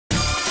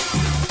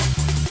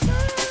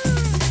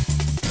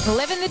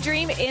Living the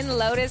dream in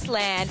Lotus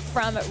Land.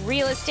 From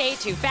real estate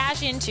to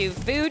fashion to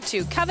food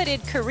to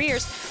coveted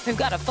careers, we've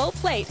got a full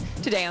plate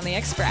today on The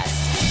Express.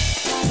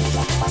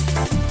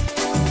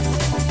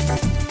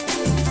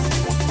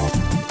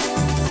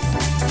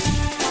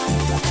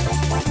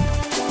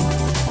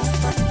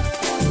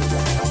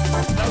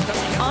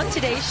 On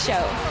today's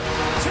show,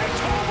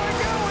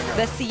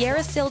 the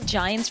Sierra Sil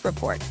Giants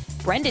Report,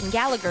 Brendan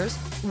Gallagher's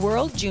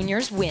World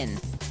Juniors win.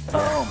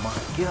 Oh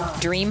my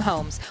God. Dream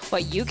homes,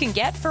 what you can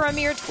get for a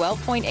mere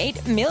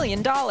 $12.8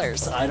 million.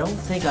 I don't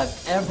think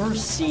I've ever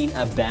seen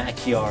a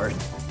backyard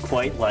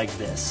quite like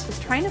this.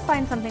 Just trying to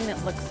find something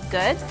that looks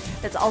good,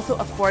 that's also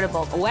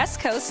affordable.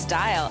 West Coast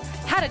style,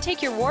 how to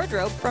take your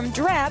wardrobe from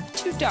drab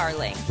to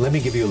darling. Let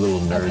me give you a little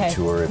nerd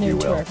tour, if you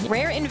will.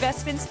 Rare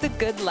Investments, The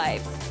Good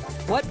Life.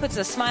 What puts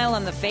a smile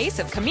on the face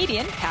of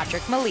comedian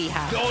Patrick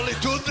Maliha? Only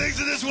two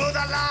things in this world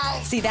allow.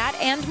 See that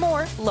and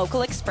more,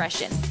 local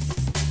expression.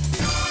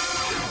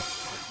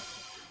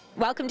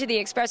 Welcome to The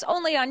Express,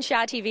 only on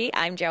Shaw TV.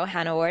 I'm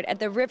Johanna Ward at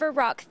the River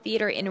Rock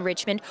Theatre in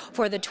Richmond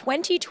for the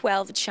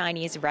 2012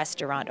 Chinese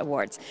Restaurant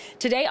Awards.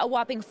 Today, a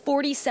whopping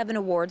 47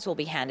 awards will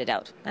be handed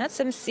out. That's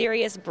some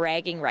serious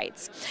bragging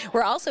rights.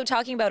 We're also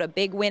talking about a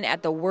big win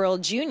at the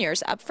World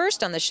Juniors, up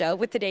first on the show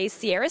with today's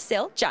Sierra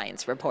Sil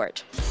Giants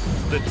Report.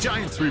 The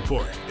Giants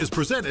Report is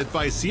presented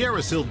by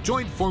Sierra Sil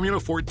Joint Formula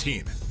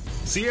 14.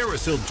 Sierra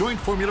Sil Joint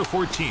Formula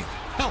 14.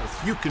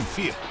 Health you can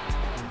feel.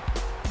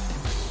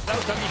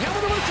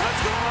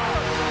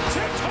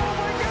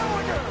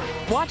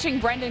 Watching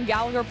Brendan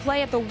Gallagher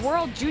play at the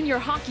World Junior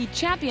Hockey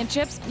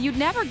Championships, you'd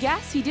never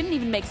guess he didn't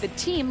even make the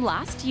team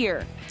last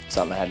year.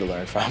 Something I had to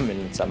learn from,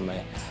 and something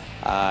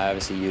I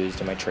obviously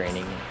used in my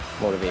training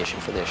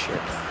motivation for this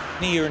year.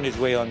 He earned his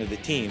way onto the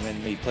team,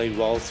 and he played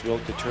well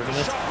throughout the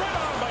tournament.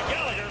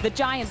 The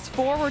Giants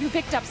forward, who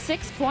picked up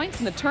 6 points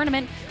in the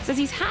tournament, says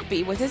he's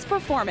happy with his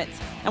performance.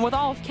 And with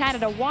all of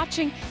Canada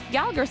watching,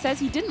 Gallagher says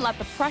he didn't let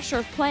the pressure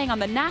of playing on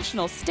the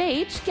national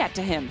stage get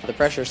to him. The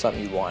pressure is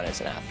something you want as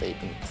an athlete,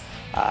 and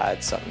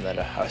it's something that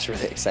I was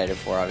really excited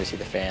for. Obviously,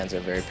 the fans are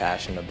very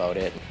passionate about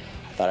it.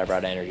 I thought I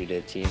brought energy to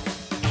the team.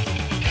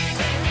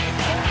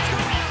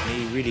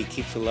 He really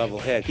keeps a level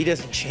head. He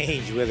doesn't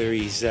change whether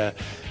he's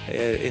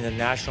in the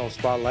national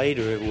spotlight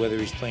or whether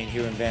he's playing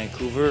here in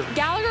Vancouver.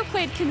 Gallagher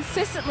played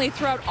consistently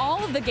throughout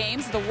all of the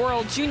games of the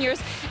World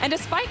Juniors, and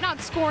despite not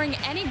scoring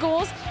any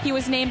goals, he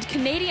was named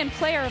Canadian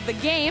Player of the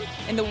Game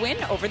in the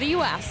win over the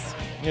U.S.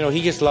 You know,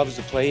 he just loves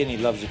to play and he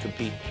loves to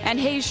compete. And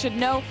Hayes should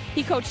know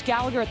he coached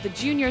Gallagher at the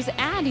juniors,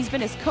 and he's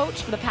been his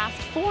coach for the past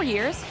 4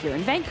 years here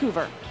in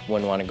Vancouver.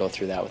 Wouldn't want to go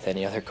through that with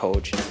any other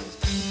coach.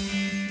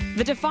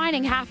 The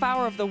defining half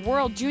hour of the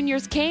World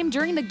Juniors came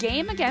during the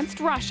game against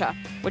Russia,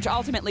 which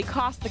ultimately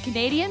cost the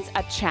Canadians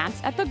a chance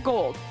at the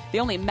gold, the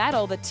only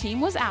medal the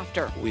team was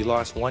after. We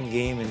lost one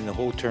game in the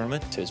whole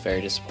tournament. So it was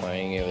very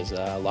disappointing. It was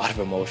a lot of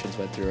emotions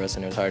went through us,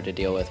 and it was hard to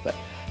deal with, but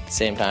at the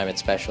same time, it's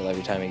special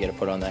every time you get to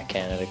put on that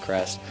Canada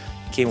crest.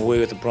 Came away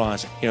with the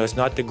bronze. You know, it's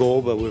not the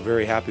goal, but we're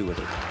very happy with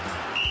it.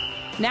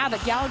 Now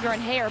that Gallagher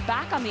and Hay are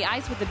back on the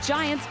ice with the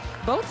Giants,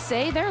 both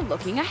say they're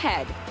looking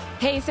ahead.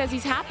 Hay says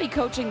he's happy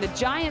coaching the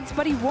Giants,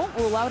 but he won't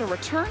rule out a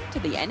return to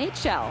the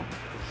NHL.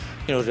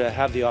 You know, to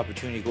have the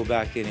opportunity to go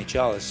back to the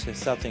NHL is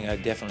something I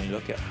definitely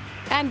look at.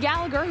 And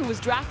Gallagher, who was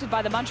drafted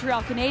by the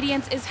Montreal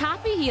Canadiens, is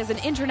happy he has an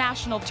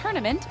international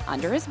tournament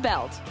under his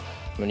belt.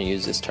 I'm going to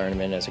use this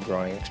tournament as a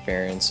growing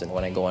experience, and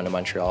when I go into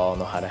Montreal, I'll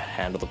know how to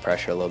handle the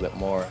pressure a little bit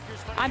more.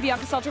 I'm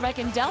Bianca Solterbeck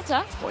in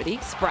Delta for The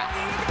Express.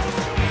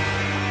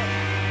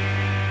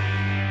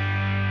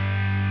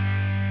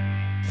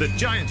 The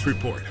Giants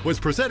Report was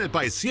presented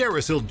by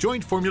Sierra Sil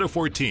Joint Formula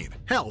 14.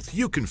 Health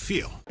you can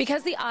feel.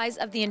 Because the eyes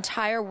of the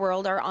entire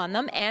world are on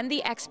them and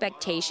the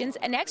expectations,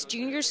 an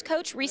ex-juniors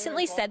coach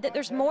recently said that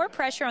there's more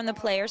pressure on the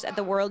players at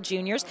the World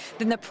Juniors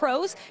than the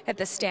pros at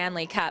the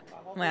Stanley Cup.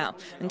 Wow.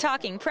 And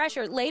talking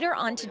pressure, later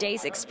on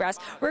today's Express,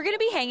 we're going to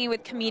be hanging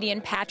with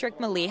comedian Patrick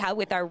Maliha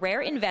with our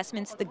Rare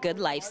Investments The Good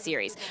Life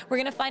series. We're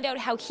going to find out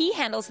how he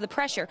handles the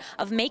pressure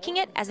of making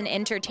it as an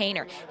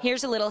entertainer.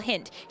 Here's a little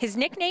hint. His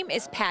nickname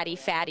is Patty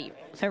Fatty.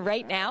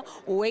 Right now,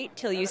 wait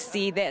till you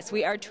see this.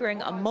 We are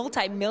touring a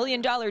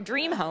multi-million-dollar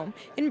dream home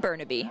in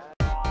Burnaby.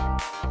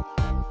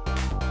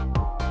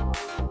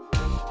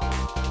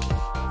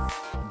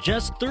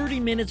 Just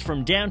 30 minutes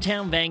from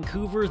downtown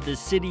Vancouver, the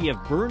city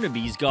of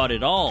Burnaby's got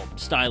it all.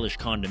 Stylish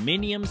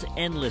condominiums,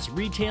 endless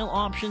retail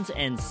options,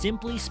 and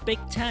simply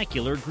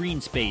spectacular green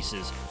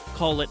spaces.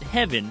 Call it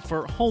heaven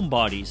for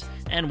homebodies.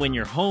 And when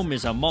your home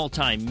is a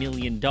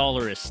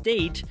multi-million-dollar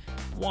estate,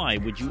 why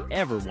would you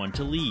ever want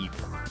to leave?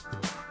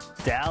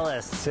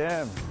 Dallas,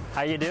 Tim,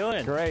 how you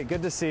doing? Great,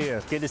 good to see you.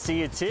 Good to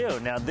see you too.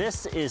 Now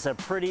this is a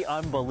pretty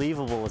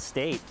unbelievable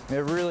estate.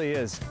 It really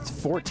is. It's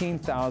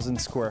 14,000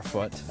 square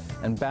foot,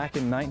 and back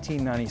in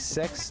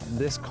 1996,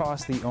 this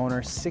cost the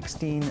owner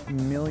 $16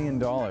 million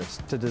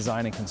to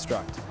design and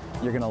construct.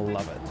 You're gonna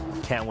love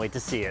it. Can't wait to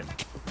see it.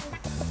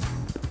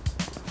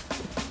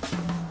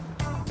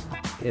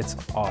 It's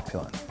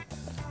opulent.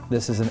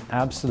 This is an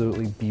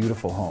absolutely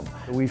beautiful home.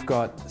 We've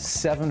got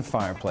 7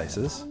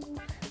 fireplaces.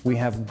 We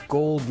have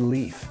gold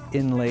leaf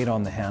inlaid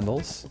on the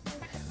handles.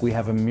 We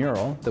have a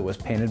mural that was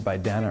painted by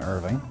Dana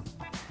Irving.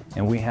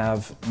 And we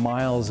have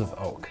miles of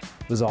oak.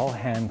 It was all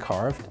hand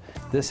carved.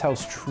 This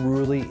house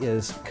truly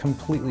is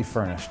completely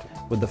furnished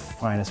with the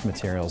finest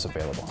materials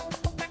available.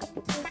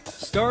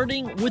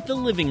 Starting with the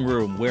living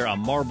room, where a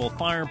marble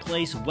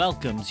fireplace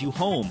welcomes you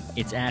home.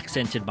 It's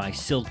accented by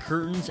silk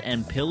curtains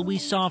and pillowy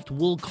soft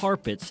wool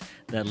carpets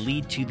that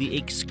lead to the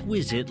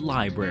exquisite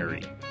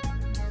library.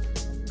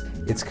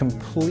 It's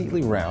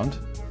completely round.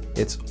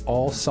 It's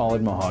all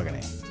solid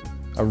mahogany.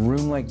 A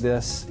room like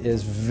this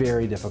is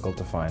very difficult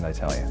to find, I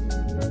tell you.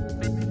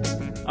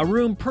 A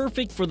room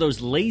perfect for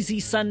those lazy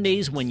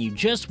Sundays when you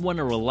just want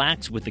to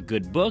relax with a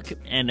good book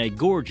and a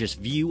gorgeous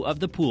view of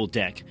the pool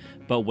deck.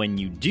 But when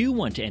you do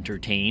want to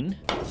entertain...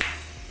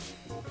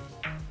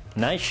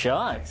 Nice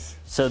shot.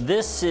 So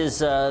this is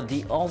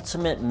the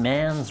ultimate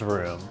man's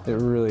room. It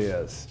really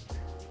is.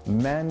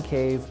 Man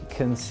cave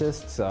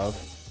consists of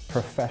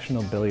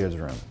professional billiards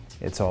room.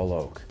 It's all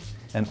oak.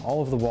 And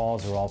all of the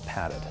walls are all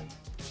padded.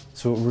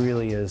 So it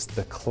really is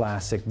the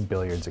classic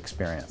billiards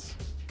experience.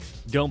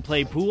 Don't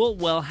play pool?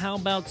 Well, how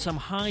about some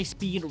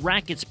high-speed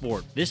racket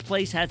sport? This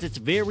place has its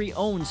very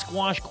own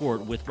squash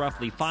court with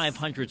roughly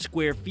 500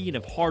 square feet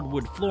of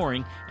hardwood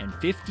flooring and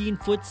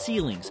 15-foot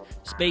ceilings.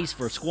 Space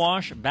for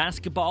squash,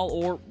 basketball,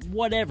 or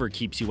whatever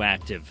keeps you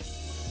active.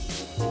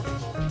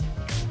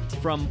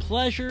 From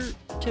pleasure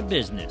to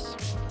business.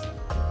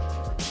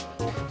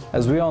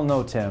 As we all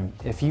know, Tim,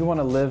 if you want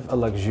to live a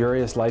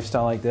luxurious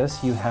lifestyle like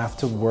this, you have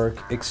to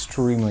work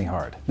extremely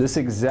hard. This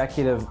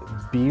executive,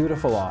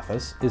 beautiful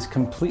office is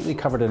completely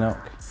covered in oak.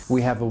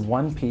 We have a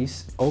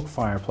one-piece oak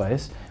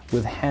fireplace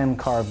with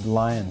hand-carved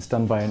lions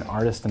done by an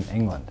artist in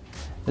England.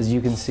 As you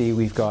can see,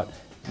 we've got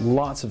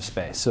lots of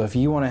space. So if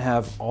you want to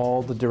have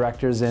all the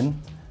directors in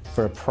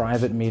for a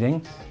private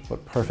meeting,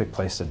 what perfect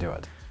place to do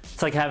it.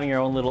 It's like having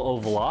your own little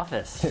Oval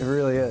Office. It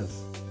really is.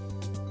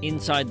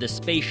 Inside the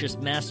spacious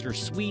master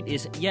suite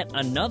is yet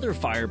another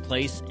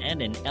fireplace and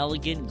an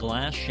elegant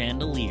glass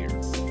chandelier.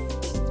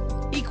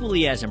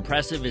 Equally as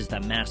impressive is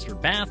the master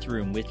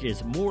bathroom, which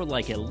is more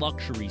like a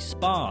luxury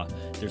spa.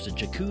 There's a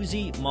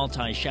jacuzzi,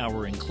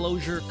 multi-shower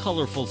enclosure,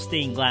 colorful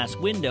stained glass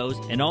windows,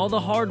 and all the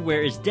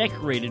hardware is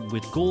decorated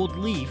with gold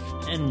leaf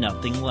and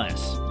nothing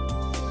less.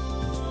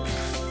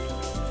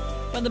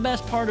 But the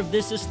best part of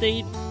this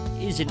estate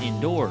isn't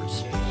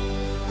indoors.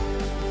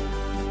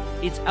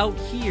 It's out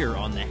here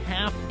on the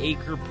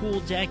half-acre pool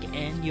deck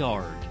and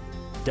yard.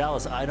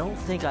 Dallas, I don't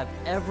think I've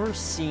ever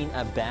seen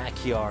a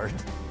backyard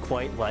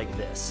quite like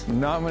this.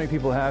 Not many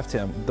people have,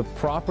 Tim. The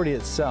property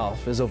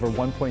itself is over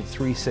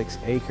 1.36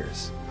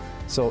 acres,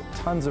 so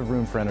tons of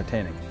room for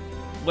entertaining.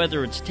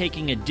 Whether it's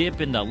taking a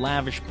dip in the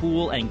lavish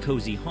pool and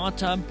cozy hot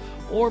tub,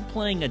 or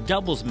playing a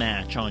doubles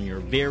match on your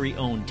very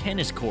own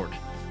tennis court,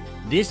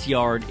 this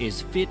yard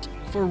is fit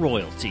for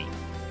royalty.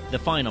 The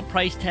final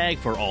price tag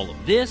for all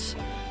of this?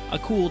 A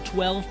cool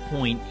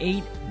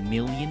 $12.8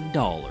 million.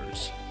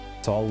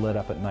 It's all lit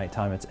up at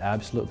nighttime. It's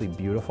absolutely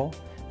beautiful.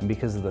 And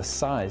because of the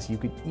size, you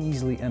could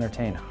easily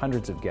entertain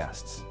hundreds of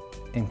guests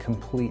in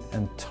complete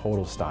and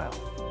total style.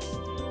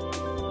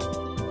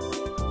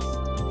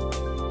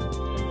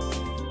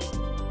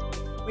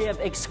 We have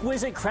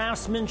exquisite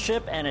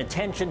craftsmanship and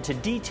attention to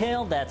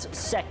detail that's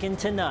second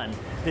to none.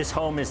 This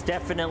home is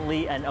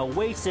definitely an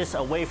oasis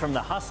away from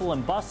the hustle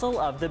and bustle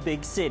of the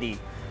big city.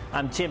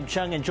 I'm Tim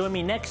Chung, and join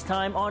me next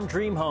time on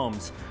Dream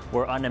Homes,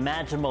 where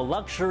unimaginable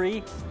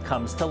luxury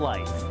comes to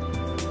life.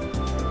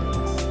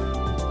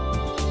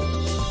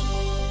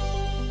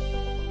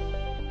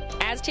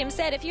 As Tim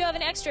said, if you have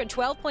an extra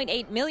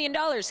 $12.8 million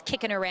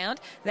kicking around,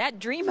 that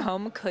dream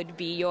home could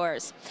be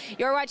yours.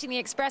 You're watching The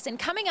Express, and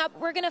coming up,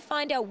 we're going to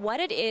find out what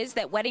it is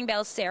that wedding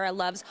belle Sarah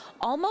loves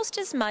almost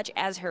as much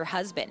as her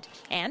husband,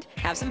 and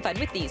have some fun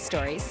with these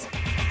stories.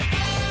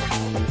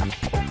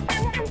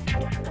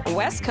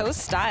 West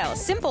Coast style.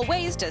 Simple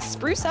ways to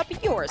spruce up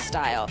your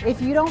style.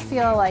 If you don't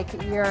feel like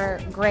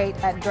you're great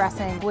at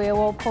dressing, we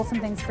will pull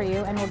some things for you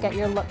and we'll get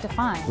your look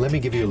defined. Let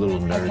me give you a little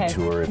nerd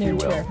tour, if you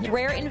will.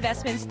 Rare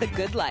Investments, The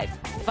Good Life.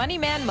 Funny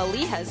Man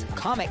Maliha's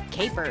Comic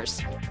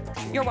Capers.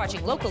 You're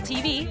watching local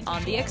TV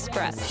on The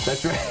Express.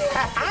 That's right.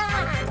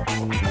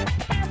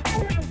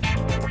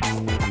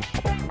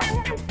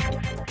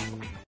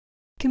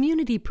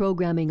 Community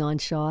programming on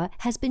Shaw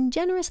has been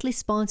generously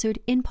sponsored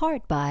in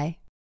part by...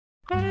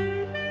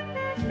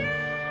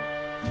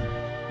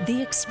 The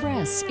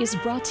Express is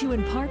brought to you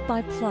in part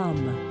by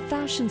Plum,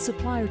 fashion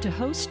supplier to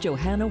host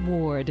Johanna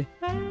Ward.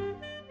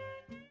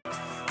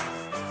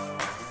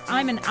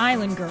 I'm an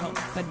island girl,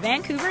 but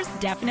Vancouver's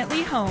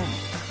definitely home.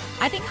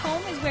 I think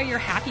home is where your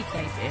happy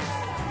place is.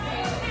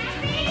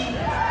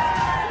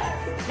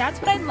 That's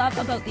what I love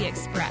about The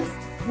Express.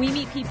 We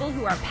meet people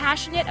who are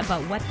passionate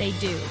about what they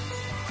do.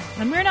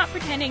 And we're not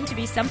pretending to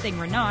be something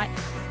we're not.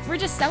 We're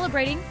just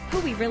celebrating who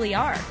we really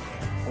are.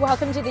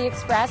 Welcome to The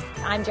Express.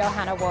 I'm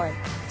Johanna Ward.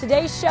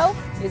 Today's show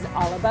is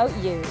all about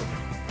you.